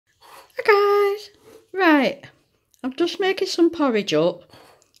I'm just making some porridge up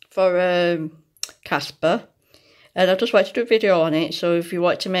for Casper, and I just wanted to do a video on it, so if you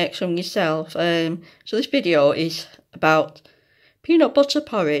want to make some yourself. So this video is about peanut butter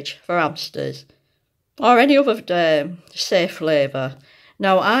porridge for hamsters, or any other safe flavour.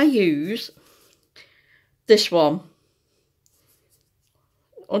 Now I use this one,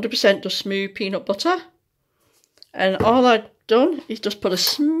 100% just smooth peanut butter, and all I've done is just put a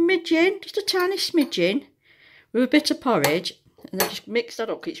smidgen, just a tiny smidgen, with a bit of porridge, and then just mix that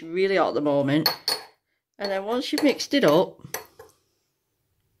up. It's really hot at the moment, and then once you've mixed it up,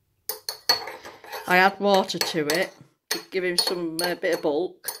 I add water to it to give him some bit of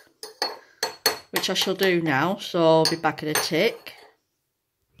bulk, which I shall do now, so I'll be back in a tick.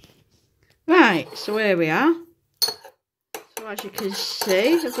 Right, so here we are. So as you can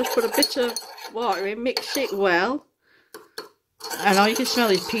see, I've just put a bit of water in, mix it well, and all you can smell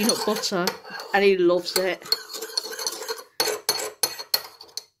is peanut butter, and he loves it.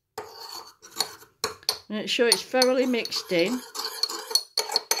 Make sure it's thoroughly mixed in.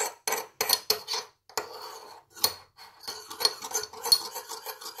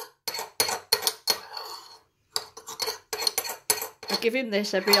 I give him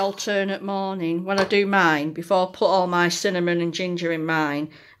this every alternate morning. When I do mine, before I put all my cinnamon and ginger in mine,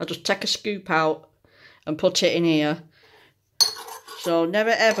 I'll just take a scoop out and put it in here. So never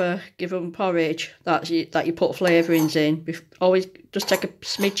ever give them porridge that you put flavourings in. Always just take a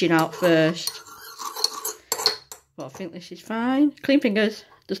smidgen out first. But I think this is fine. Clean fingers.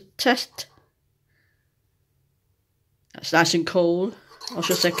 Just test. That's nice and cold. I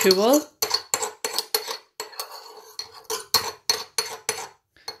should say cool.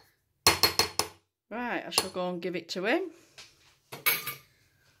 Right, I shall go and give it to him.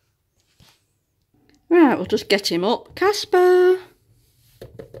 Right, we'll just get him up. Casper!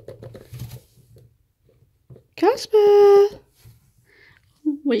 Casper!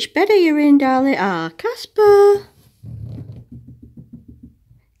 Which bed are you in, darling? Ah, Casper!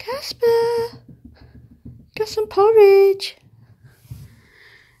 Casper! Got some porridge.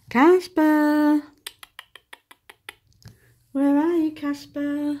 Casper! Where are you,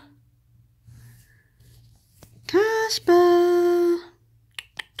 Casper? Casper!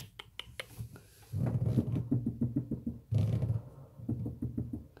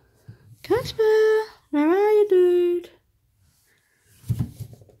 Casper! Where are you, dude?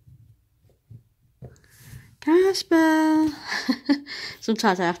 Casper!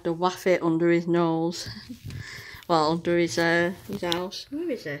 Sometimes I have to waft it under his nose. Well, under his house. Where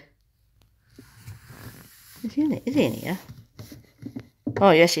is he? Is he in it? Is he in here?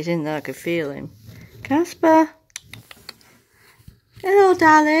 Oh yes, he's in there. I can feel him. Casper! Hello,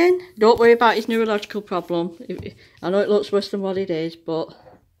 darling. Don't worry about his neurological problem. I know it looks worse than what it is, but...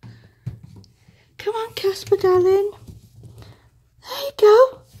 Come on, Casper, darling. There you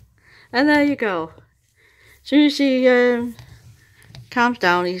go. And there you go. As soon as he calms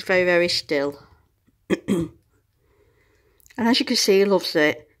down, he's very, very still. And as you can see, he loves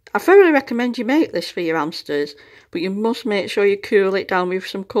it. I thoroughly recommend you make this for your hamsters, but you must make sure you cool it down with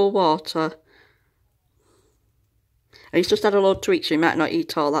some cold water. And he's just had a load to eat, so he might not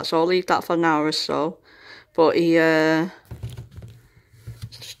eat all that, so I'll leave that for an hour or so. But he, let's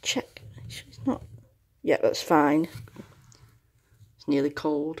just check. It's not, yeah, that's fine. It's nearly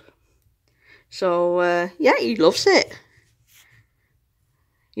cold. So, yeah, he loves it.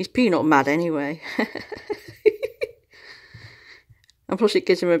 He's peanut mad anyway. And plus it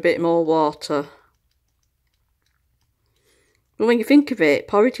gives him a bit more water. But when you think of it,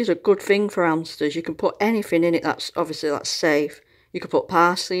 porridge is a good thing for hamsters. You can put anything in it that's safe. You could put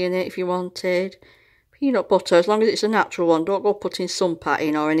parsley in it if you wanted. Peanut butter, as long as it's a natural one. Don't go putting sunpat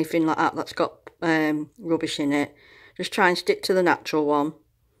in or anything like that that's got rubbish in it. Just try and stick to the natural one.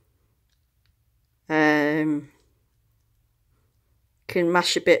 Can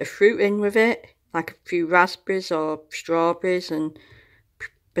mash a bit of fruit in with it, like a few raspberries or strawberries and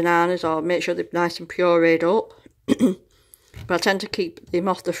bananas, or make sure they're nice and pureed up. But I tend to keep him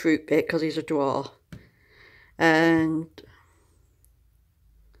off the fruit bit because he's a dwarf. And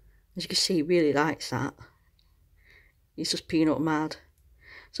as you can see, he really likes that. He's just peanut mad.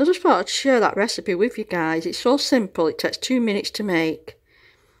 So I just thought I'd share that recipe with you guys. It's so simple, it takes 2 minutes to make.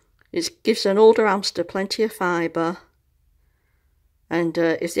 It gives an older hamster plenty of fibre. And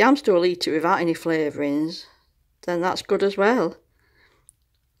if the hamster will eat it without any flavourings, then that's good as well.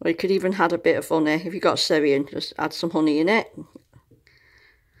 Or you could even add a bit of honey. If you've got cereal, just add some honey in it.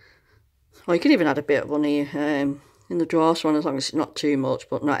 Or you could even add a bit of honey in the dwarfs one, as long as it's not too much,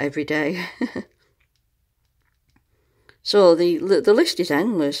 but not every day. So the list is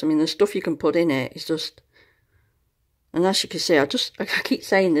endless. I mean, the stuff you can put in it is just And as you can see, I keep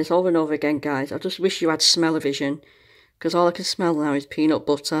saying this over and over again, guys. I just wish you had smell-o-vision, because all I can smell now is peanut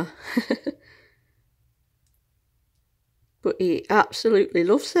butter. But he absolutely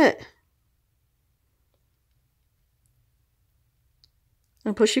loves it.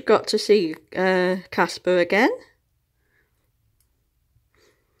 And plus you've got to see Casper again.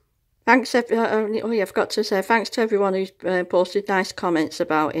 Thanks, oh yeah, I forgot to say thanks to everyone who's posted nice comments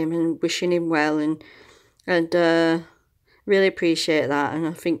about him and wishing him well, and really appreciate that. And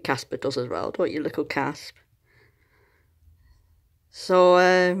I think Casper does as well, don't you, little Casp? So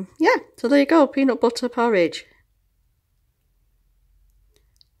yeah, so there you go, peanut butter porridge.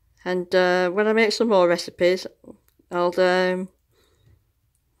 And when I make some more recipes, I'll do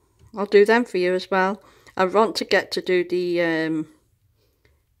them for you as well. I want to get to do the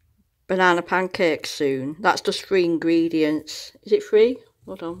banana pancakes soon. That's just 3 ingredients. Is it 3?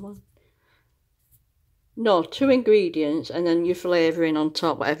 Hold on, 1. No, 2 ingredients, and then your flavouring on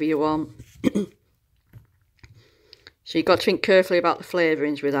top, whatever you want. So you've got to think carefully about the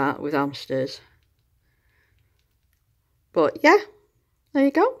flavourings with that, with Hamsters. But yeah, there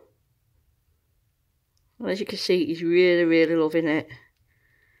you go. As you can see, he's really, really loving it.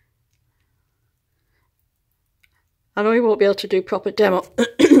 I know he won't be able to do proper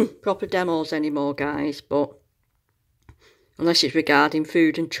demos anymore, guys, but unless it's regarding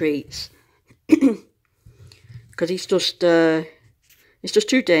food and treats, because it's just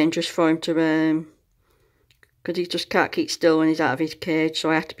too dangerous for him to because he just can't keep still when he's out of his cage.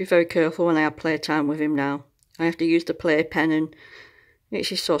 So I have to be very careful when I have playtime with him now. I have to use the playpen, and it's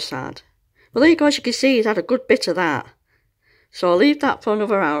just so sad. Well, there you go. As you can see, he's had a good bit of that. So I'll leave that for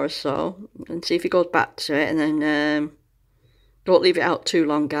another hour or so and see if he goes back to it. And then don't leave it out too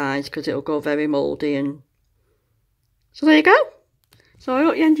long, guys, because it'll go very mouldy. And so there you go. So I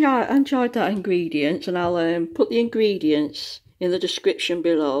hope you enjoyed that ingredients, and I'll put the ingredients in the description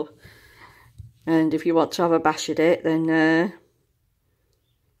below. And if you want to have a bash at it, then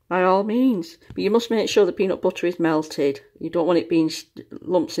by all means. But you must make sure the peanut butter is melted. You don't want it being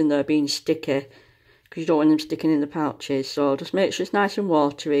lumps in there being sticky, because you don't want them sticking in the pouches. So just make sure it's nice and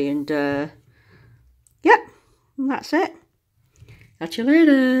watery, and yeah, and that's it. Catch you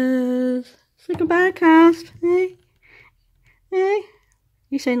later. Say goodbye, Casp. Hey, hey.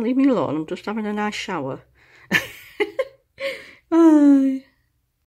 You're saying leave me alone? I'm just having a nice shower. Bye.